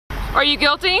Are you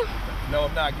guilty? No,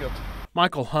 I'm not guilty.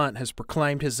 Michael Hunt has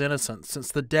proclaimed his innocence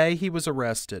since the day he was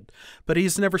arrested, but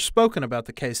he's never spoken about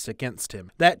the case against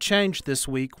him. That changed this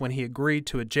week when he agreed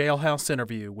to a jailhouse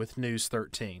interview with News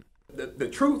 13. The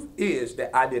truth is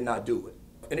that I did not do it,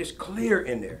 and it's clear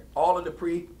in there. All of the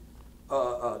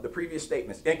previous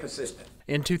statements inconsistent.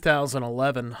 In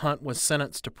 2011, Hunt was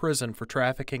sentenced to prison for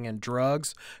trafficking in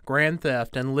drugs, grand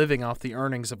theft, and living off the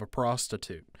earnings of a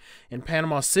prostitute. In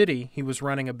Panama City, he was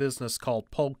running a business called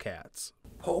Polecats.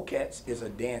 Polecats is a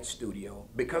dance studio.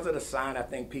 Because of the sign, I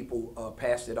think people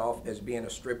passed it off as being a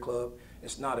strip club.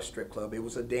 It's not a strip club. It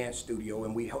was a dance studio,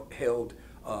 and we held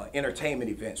entertainment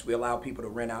events. We allowed people to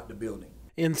rent out the building.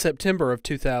 In September of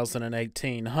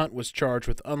 2018, Hunt was charged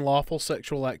with unlawful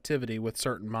sexual activity with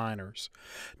certain minors.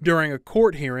 During a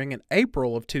court hearing in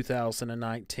April of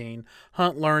 2019,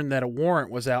 Hunt learned that a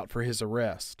warrant was out for his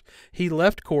arrest. He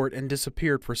left court and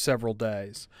disappeared for several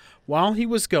days. While he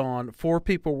was gone, 4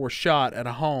 people were shot at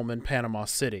a home in Panama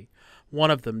City.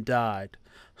 One of them died.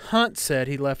 Hunt said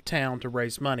he left town to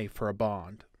raise money for a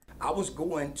bond. I was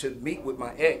going to meet with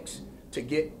my ex to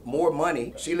get more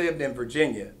money. She lived in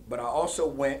Virginia, but I also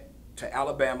went to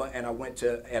Alabama and I went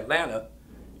to Atlanta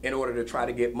in order to try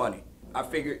to get money. I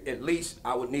figured at least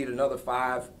I would need another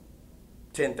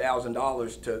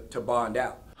 $10,000 to bond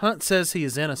out. Hunt says he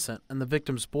is innocent, and the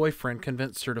victim's boyfriend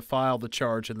convinced her to file the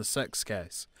charge in the sex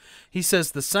case. He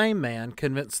says the same man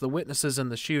convinced the witnesses in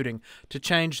the shooting to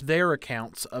change their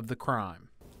accounts of the crime.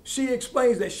 She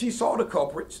explains that she saw the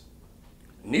culprits.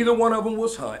 Neither one of them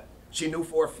was Hunt. She knew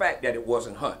for a fact that it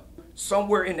wasn't Hunt.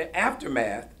 Somewhere in the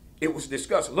aftermath, it was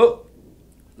discussed, look,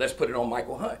 let's put it on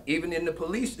Michael Hunt. Even in the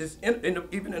police,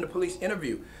 even in the police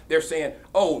interview, they're saying,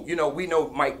 oh, you know, we know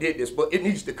Mike did this, but it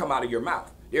needs to come out of your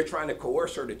mouth. They're trying to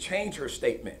coerce her to change her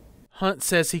statement. Hunt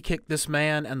says he kicked this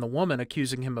man and the woman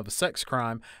accusing him of a sex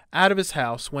crime out of his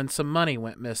house when some money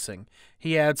went missing.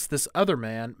 He adds this other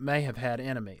man may have had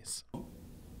enemies.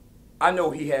 I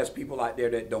know he has people out there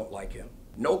that don't like him.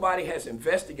 Nobody has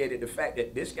investigated the fact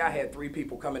that this guy had 3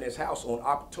 people come in his house on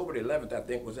October the 11th, I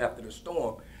think was after the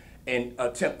storm, and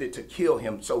attempted to kill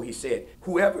him. So he said,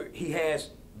 whoever he has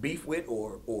beef with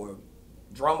or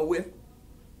drama with,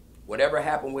 whatever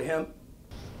happened with him,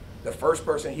 the first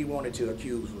person he wanted to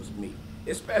accuse was me,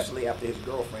 especially after his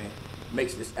girlfriend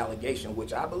makes this allegation,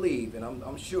 which I believe, and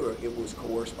I'm sure it was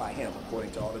coerced by him,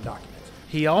 according to all the documents.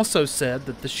 He also said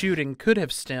that the shooting could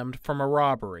have stemmed from a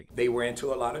robbery. They were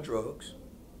into a lot of drugs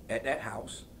at that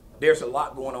house. There's a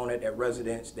lot going on at that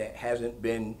residence that hasn't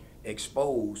been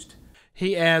exposed.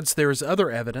 He adds there is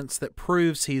other evidence that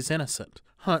proves he's innocent.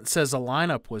 Hunt says a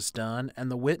lineup was done and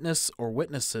the witness or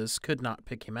witnesses could not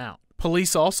pick him out.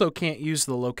 Police also can't use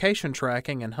the location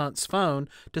tracking in Hunt's phone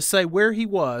to say where he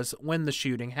was when the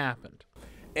shooting happened.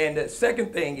 And the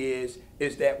second thing is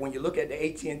that when you look at the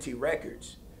AT&T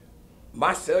records,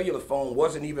 my cellular phone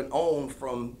wasn't even on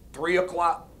from 3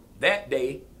 o'clock that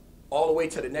day all the way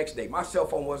to the next day. My cell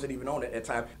phone wasn't even on at that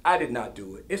time. I did not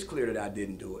do it. It's clear that I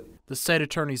didn't do it. The state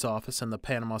attorney's office and the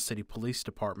Panama City Police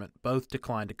Department both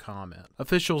declined to comment.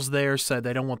 Officials there say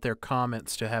they don't want their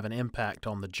comments to have an impact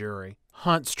on the jury.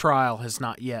 Hunt's trial has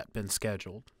not yet been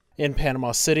scheduled. In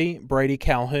Panama City, Brady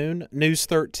Calhoun, News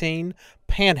 13,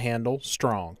 Panhandle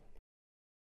Strong.